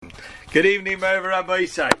Good evening, Rabbi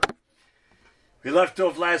Isai. We left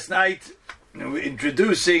off last night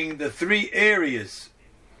introducing the three areas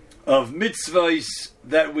of mitzvahs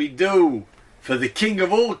that we do for the King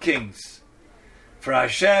of all kings, for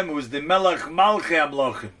Hashem, who is the Melech Malchei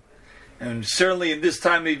Amlochim. And certainly in this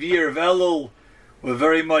time of year of Elul, we're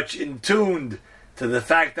very much in tuned to the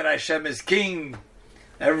fact that Hashem is King.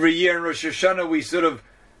 Every year in Rosh Hashanah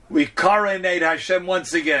we coronate Hashem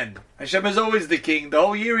once again. Hashem is always the King. The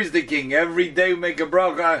whole year He's the King. Every day we make a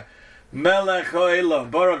bracha. Melech ha'olam.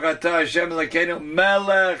 Baruch atah Hashem Elokeinu.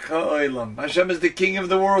 Melech ha'olam. Hashem is the King of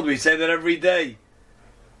the world. We say that every day.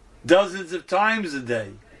 Dozens of times a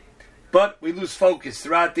day. But we lose focus.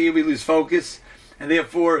 Throughout the year we lose focus. And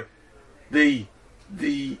therefore the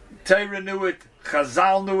Torah knew it.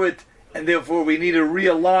 Chazal knew it. And therefore we need to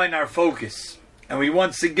realign our focus. And we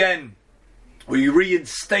once again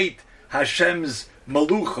reinstate Hashem's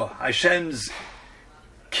Malucha, Hashem's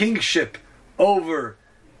kingship over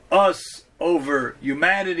us, over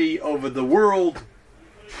humanity, over the world.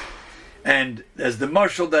 And as the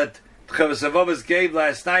mashal that Chavos HaLevavos gave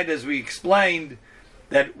last night, as we explained,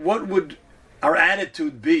 that what would our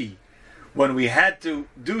attitude be when we had to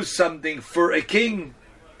do something for a king,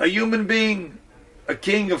 a human being, a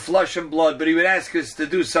king of flesh and blood, but he would ask us to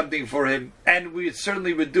do something for him, and we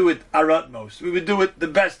certainly would do it our utmost. We would do it the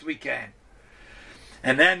best we can.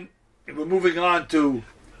 And then we're moving on to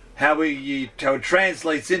how it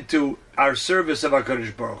translates into our service of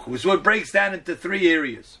HaKadosh Baruch Hu. So it breaks down into three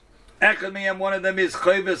areas. One of them is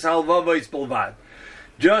Chayvus Halvavos Bilvad.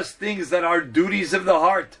 Just things that are duties of the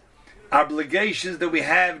heart, obligations that we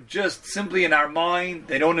have just simply in our mind.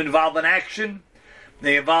 They don't involve an action.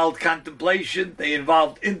 They involve contemplation, they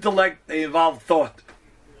involve intellect, they involve thought.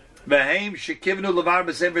 V'heim shekivnu levar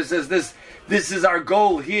b'sefer says this is our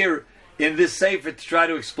goal here in this sefer to try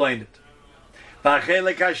to explain it.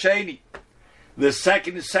 V'achelek hasheni, the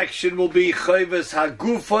second section will be chayvus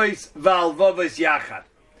hagufos v'alvavos yachad.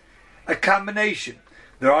 A combination.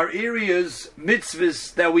 There are areas,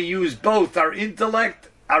 mitzvahs, that we use both our intellect,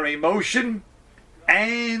 our emotion,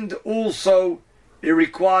 and also it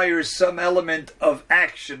requires some element of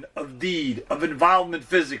action, of deed, of involvement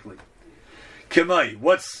physically. K'may,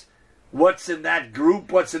 what's in that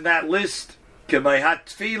group? What's in that list? K'may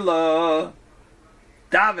hatfila,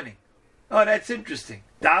 davening. Oh, that's interesting.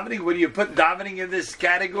 Davening. When you put davening in this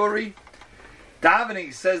category,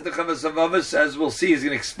 davening, says the Chavos HaLevavos, as we'll see, is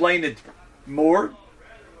going to explain it more.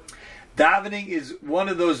 Davening is one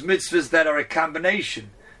of those mitzvahs that are a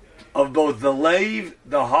combination of both the leiv,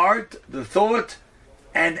 the heart, the thought,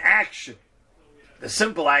 and action. The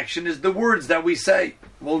simple action is the words that we say.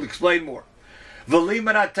 We'll explain more.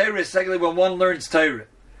 V'limanat Torah, secondly, when one learns Torah,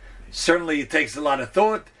 certainly it takes a lot of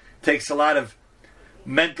thought, takes a lot of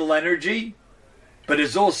mental energy, but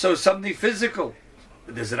it's also something physical.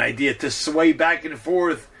 There's an idea to sway back and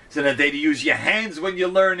forth. There's an idea to use your hands when you're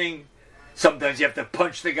learning. Sometimes you have to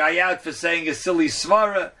punch the guy out for saying a silly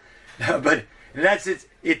svara, but that's it.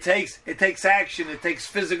 It takes action. It takes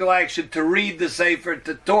physical action to read the sefer,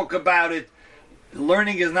 to talk about it.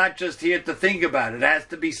 Learning is not just here to think about it. It has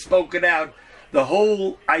to be spoken out. The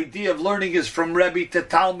whole idea of learning is from Rebbe to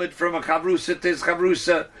Talmud, from a Chavrusa to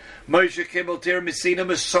Chavrusa. Moshe Kibbel Tir Messina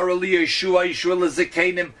Mesorah Li Yeshua Yeshua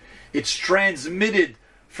L'Zakenim. It's transmitted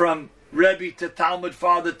from Rebbe to Talmud,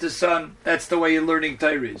 father to son. That's the way learning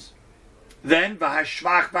Torah is. Then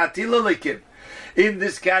V'hashvach V'atila Likim. In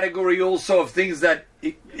this category also of things that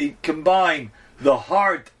it combine the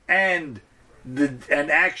heart and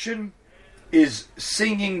action is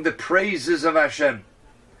singing the praises of Hashem.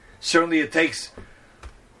 Certainly it takes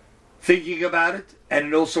thinking about it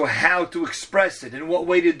and also how to express it and what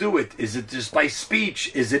way to do it. Is it just by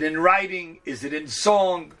speech? Is it in writing? Is it in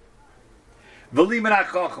song?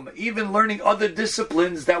 Even learning other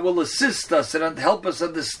disciplines that will assist us and help us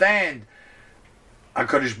understand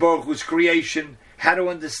HaKadosh Baruch Hu's creation, how to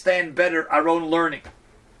understand better our own learning.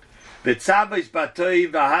 An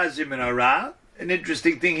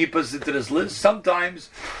interesting thing he puts into this list. Sometimes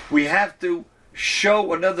we have to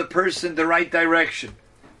show another person the right direction.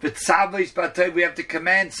 We have to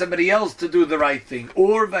command somebody else to do the right thing.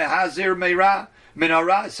 Or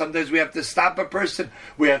sometimes we have to stop a person.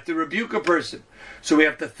 We have to rebuke a person. So we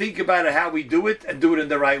have to think about it, how we do it, and do it in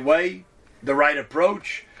the right way, the right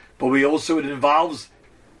approach. But it involves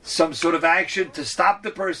some sort of action to stop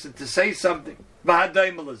the person, to say something.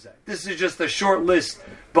 This is just a short list,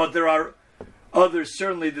 but there are others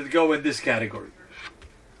certainly that go in this category.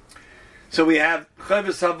 So we have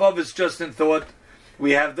Chayvus HaLevavos just in thought.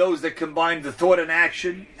 We have those that combine the thought and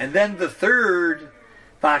action. And then the third,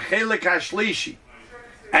 V'achelek HaShlishi,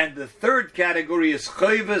 And the third category is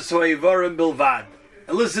Chayvus Hoivarim Bilvad.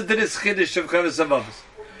 And listen to this Chiddush of Chayvus Avavos.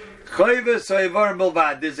 Chayvus Hoivarim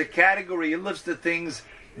Bilvad. There's a category, it lists the things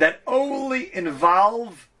that only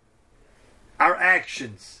involve our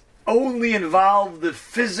actions, only involve the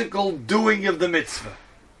physical doing of the mitzvah.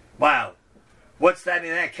 Wow. What's that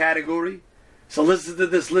in that category? So listen to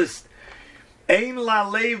this list. Ein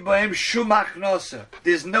lalev b'hem shum achnosa.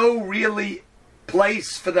 There's no really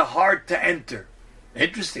place for the heart to enter.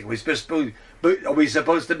 Interesting. Are we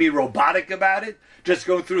supposed to be robotic about it? Just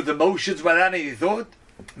go through the motions without any thought?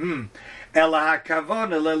 Ela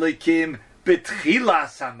hakavona lelikim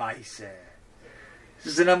betchilas hamaiseh.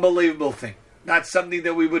 This is an unbelievable thing. Not something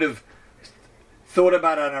that we would have thought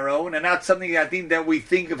about on our own, and not something I think that we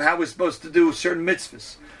think of how we're supposed to do certain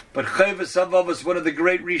mitzvahs. But Chayvus Avavos, one of the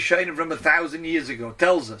great Rishonim from 1,000 years ago,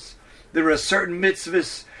 tells us there are certain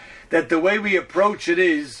mitzvahs that the way we approach it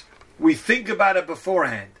is we think about it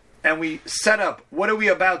beforehand and we set up what are we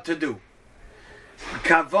about to do.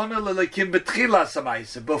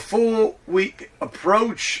 Before we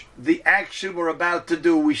approach the action we're about to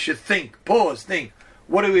do, we should think, think,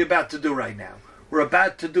 what are we about to do right now? We're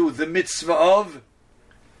about to do the mitzvah of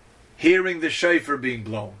hearing the shofar being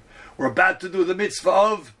blown. We're about to do the mitzvah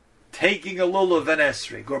of taking a lulav and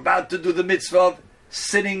esrog. We're about to do the mitzvah of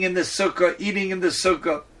sitting in the sukkah, eating in the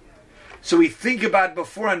sukkah. So we think about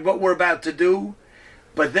beforehand what we're about to do,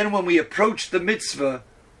 but then when we approach the mitzvah,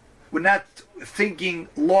 we're not thinking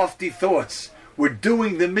lofty thoughts. We're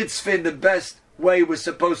doing the mitzvah in the best way we're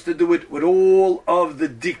supposed to do it, with all of the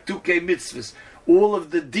diktuke mitzvahs, all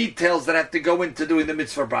of the details that have to go into doing the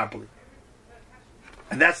mitzvah properly.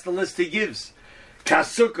 And that's the list he gives.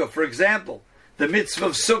 Kasukah, for example, the mitzvah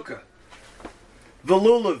of sukkah,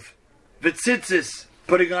 velulav, v'tzitzis,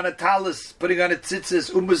 putting on a talis, putting on a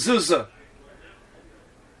tzitzis, umezuzah.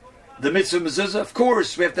 The mitzvah mezuzah, of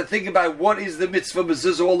course, we have to think about what is the mitzvah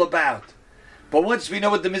mezuzah all about. But once we know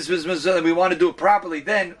what the mitzvah mezuzah and we want to do it properly,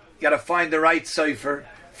 then you got to find the right sefer,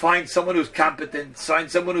 find someone who's competent, find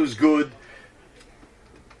someone who's good,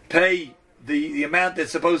 pay the amount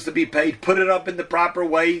that's supposed to be paid, put it up in the proper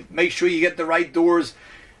way, make sure you get the right doors.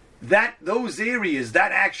 Those areas,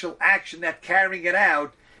 that actual action, that carrying it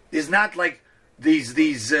out, is not like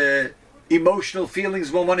these emotional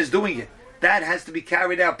feelings when one is doing it. That has to be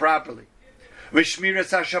carried out properly. V'shmiras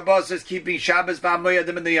HaShabbos is keeping Shabbos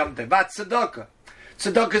v'amoyadim in the Yom Tov. But tzedakah.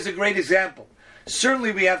 Tzedakah is a great example.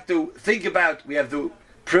 Certainly we have to think about, we have the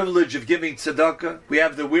privilege of giving tzedakah, we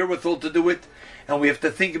have the wherewithal to do it, and we have to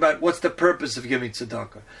think about what's the purpose of giving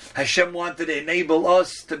tzedakah. Hashem wanted to enable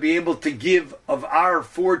us to be able to give of our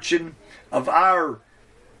fortune, of our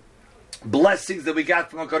blessings that we got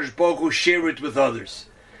from HaKadosh Baruch Hu, share it with others.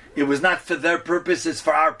 It was not for their purpose, it's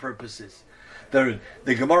for our purposes. The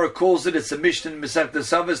Gemara calls it, it's a Mishnah in Masechet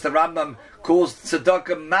Savos, the Rambam calls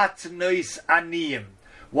tzedakah matnois aniyim.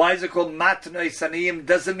 Why is it called matnois aniyim?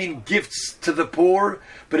 Doesn't mean gifts to the poor,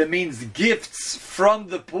 but it means gifts from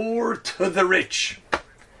the poor to the rich.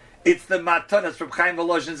 It's the matana, it's from Chaim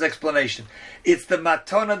Volozhin's explanation. It's the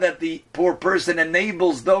matana that the poor person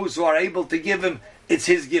enables those who are able to give him, it's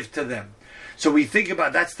his gift to them. So we think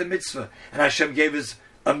about, that's the mitzvah. And Hashem gave us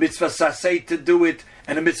a mitzvah saseh to do it,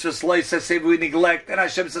 and a mitzvah slay saseh we neglect. And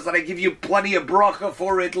Hashem says that I give you plenty of bracha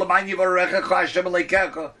for it.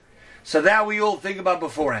 So that we all think about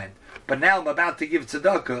beforehand. But now I'm about to give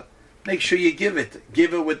tzedakah. Make sure you give it.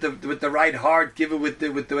 Give it with the right heart. Give it with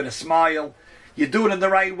a smile. You do it in the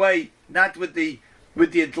right way, not with the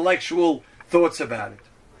intellectual thoughts about it.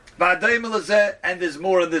 And there's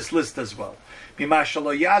more on this list as well.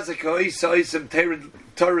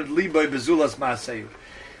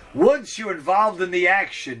 Once you're involved in the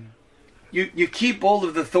action, you keep all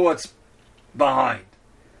of the thoughts behind.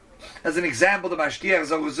 As an example, the Mashgiach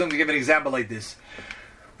Zoguzum to give an example like this.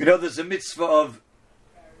 We know there's a mitzvah of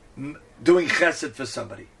doing chesed for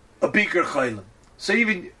somebody, a bikur chaylim. So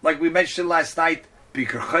even like we mentioned last night,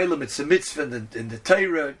 bikur chaylim, it's a mitzvah in the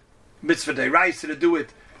Torah, mitzvah deiraisa to do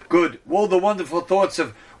it. Good. All the wonderful thoughts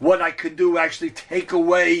of what I could do actually take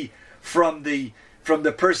away from the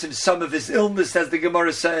person some of his illness, as the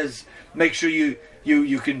Gemara says. Make sure you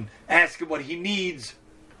can ask him what he needs.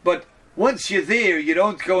 But once you're there, you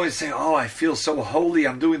don't go and say, oh, I feel so holy,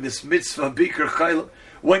 I'm doing this mitzvah, bikur chaylim.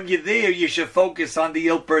 When you're there, you should focus on the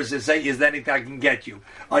ill person. Say, is there anything I can get you?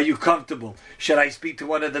 Are you comfortable? Should I speak to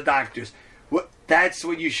one of the doctors? That's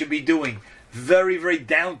what you should be doing. Very, very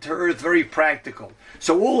down to earth, very practical.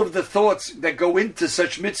 So all of the thoughts that go into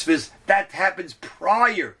such mitzvahs, that happens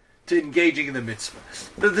prior to engaging in the mitzvah.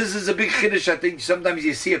 This is a big chiddush. I think sometimes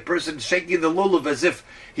you see a person shaking the lulav as if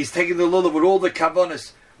he's taking the lulav with all the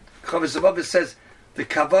kavanas. Chavos Avavos says, the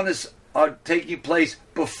kavanas are taking place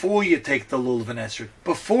before you take the lulav and esrog,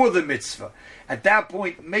 before the mitzvah. At that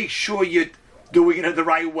point, make sure you're doing it in the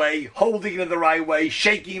right way, holding it in the right way,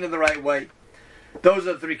 shaking it in the right way. Those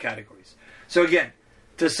are the three categories. So again,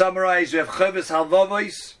 to summarize, we have chavis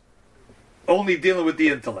halvavos, only dealing with the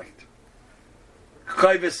intellect.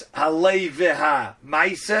 Chavis halei v'ha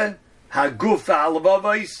maisa, haguf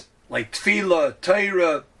halvavos, like tefillah,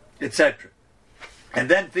 Torah, etc. And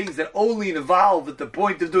then things that only involve, at the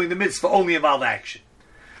point of doing the mitzvah, only involve action.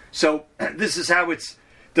 So this is how it's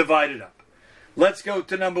divided up. Let's go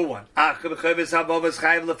to number one. The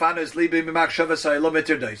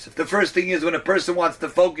first thing is when a person wants to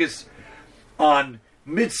focus on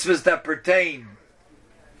mitzvahs that pertain,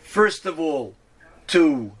 first of all,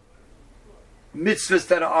 to mitzvahs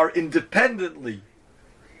that are independently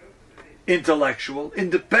intellectual,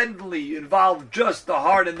 independently involve just the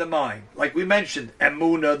heart and the mind. Like we mentioned,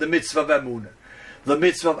 Emunah, the mitzvah of Emunah, the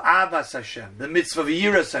mitzvah of Avas Hashem, the mitzvah of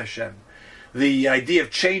Yiras Hashem, the idea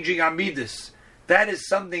of changing Amidus. That is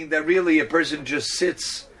something that really a person just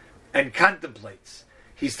sits and contemplates.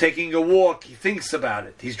 He's taking a walk, he thinks about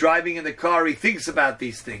it. He's driving in the car, he thinks about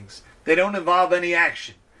these things. They don't involve any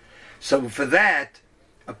action. So for that,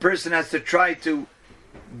 a person has to try to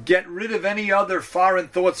get rid of any other foreign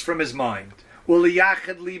thoughts from his mind. And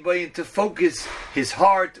to focus his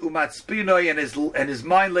heart and his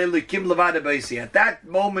mind. At that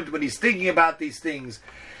moment when he's thinking about these things,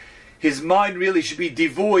 his mind really should be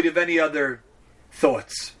devoid of any other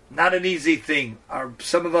thoughts. Not an easy thing.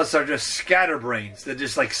 Some of us are just scatterbrains. They're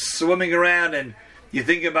just like swimming around, and you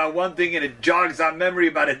think about one thing and it jogs our memory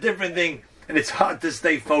about a different thing, and it's hard to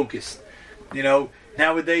stay focused. You know,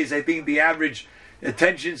 nowadays I think the average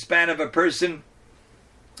attention span of a person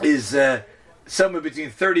is somewhere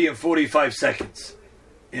between 30 and 45 seconds.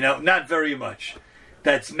 You know, not very much.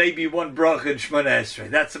 That's maybe one bracha and Shemona Esrei.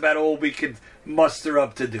 That's about all we can muster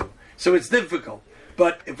up to do. So it's difficult.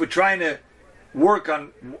 But if we're trying to work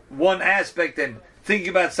on one aspect and think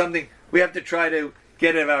about something, we have to try to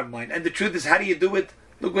get it out of our mind. And the truth is, how do you do it?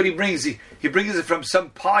 Look what he brings. He brings it from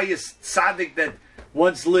some pious tzaddik that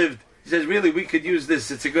once lived. He says, really, we could use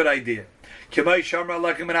this. It's a good idea. K'may Shamar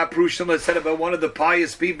Lakim and Aprushim said about one of the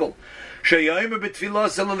pious people. He used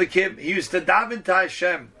to daven to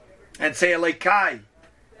Hashem and say, Elokai.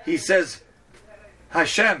 He says,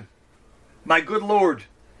 Hashem, my good Lord,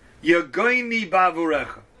 Yogoini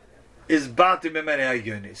Bavurecha is Bati Memene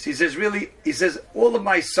Hayonis. He says, really, he says, all of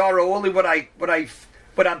my sorrow, only what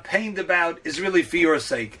I'm pained about is really for your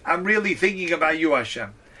sake. I'm really thinking about you,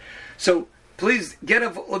 Hashem. So please get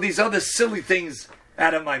all these other silly things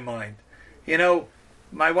out of my mind. You know,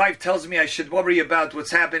 my wife tells me I should worry about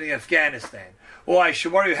what's happening in Afghanistan, or I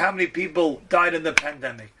should worry how many people died in the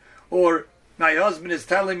pandemic, or my husband is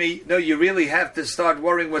telling me, no, you really have to start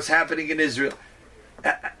worrying what's happening in Israel.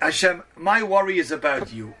 Hashem, my worry is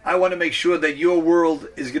about you. I want to make sure that your world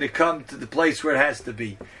is going to come to the place where it has to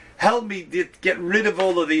be. Help me get rid of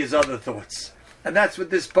all of these other thoughts. And that's what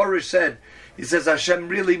this Parush said. He says, Hashem,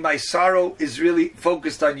 really, my sorrow is really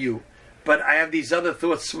focused on you. But I have these other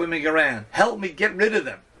thoughts swimming around. Help me get rid of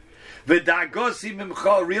them.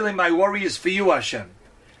 Really, my worry is for you, Hashem.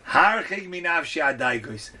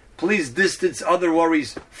 Please distance other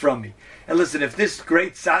worries from me. And listen, if this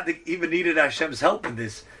great tzaddik even needed Hashem's help in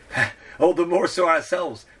this, all the more so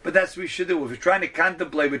ourselves. But that's what we should do. If we're trying to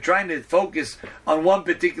contemplate, we're trying to focus on one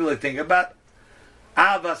particular thing, about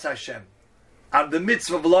Avas Hashem, the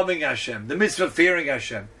mitzvah of loving Hashem, the mitzvah of fearing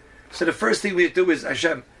Hashem. So the first thing we do is,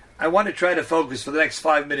 Hashem, I want to try to focus for the next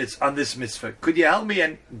 5 minutes on this mitzvah. Could you help me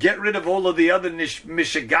and get rid of all of the other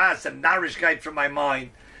mishagas and narishkeit from my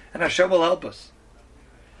mind? And Hashem will help us.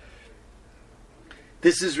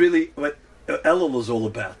 This is really what Elul is all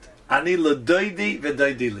about. Ani l'doidi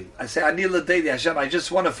v'doidili. I say, Ani l'doidi, Hashem, I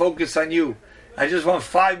just want to focus on you. I just want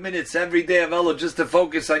 5 minutes every day of Elul just to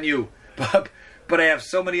focus on you. But I have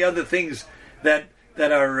so many other things that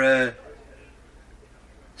are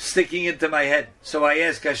sticking into my head. So I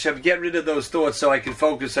ask Hashem, get rid of those thoughts so I can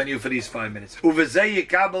focus on you for these 5 minutes. And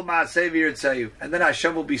then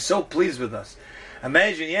Hashem will be so pleased with us.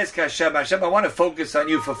 Imagine, you ask Hashem, I want to focus on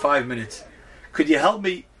you for 5 minutes. Could you help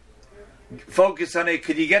me focus on it?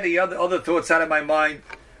 Could you get the other thoughts out of my mind?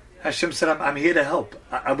 Hashem said, I'm here to help.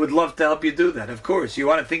 I would love to help you do that. Of course. You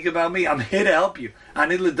want to think about me? I'm here to help you. I'm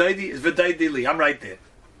right there.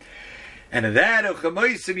 And that, I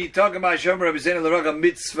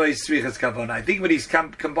think what he's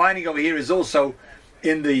combining over here is also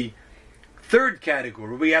in the third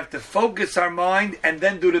category. We have to focus our mind and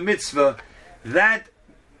then do the mitzvah. That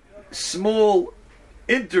small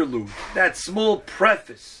interlude, that small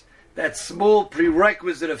preface, that small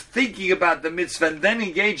prerequisite of thinking about the mitzvah and then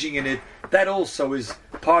engaging in it, that also is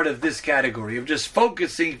part of this category of just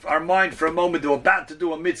focusing our mind for a moment. We're about to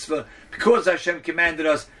do a mitzvah because Hashem commanded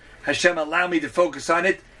us. Hashem, allow me to focus on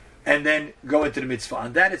it, and then go into the mitzvah.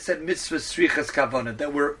 On that it said mitzvah srichas kavana,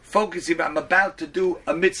 that we're focusing. I'm about to do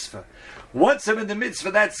a mitzvah. Once I'm in the mitzvah,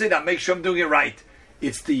 that's it. I'll make sure I'm doing it right.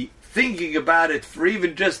 It's the thinking about it for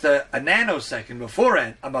even just a nanosecond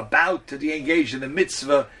beforehand. I'm about to be engaged in the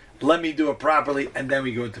mitzvah. Let me do it properly, and then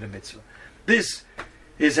we go into the mitzvah. This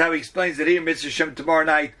is how he explains it here. Mitzvah Shem, tomorrow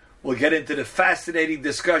night we'll get into the fascinating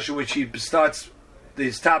discussion which he starts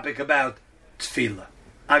this topic about tefillah.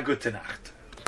 A gute Nacht.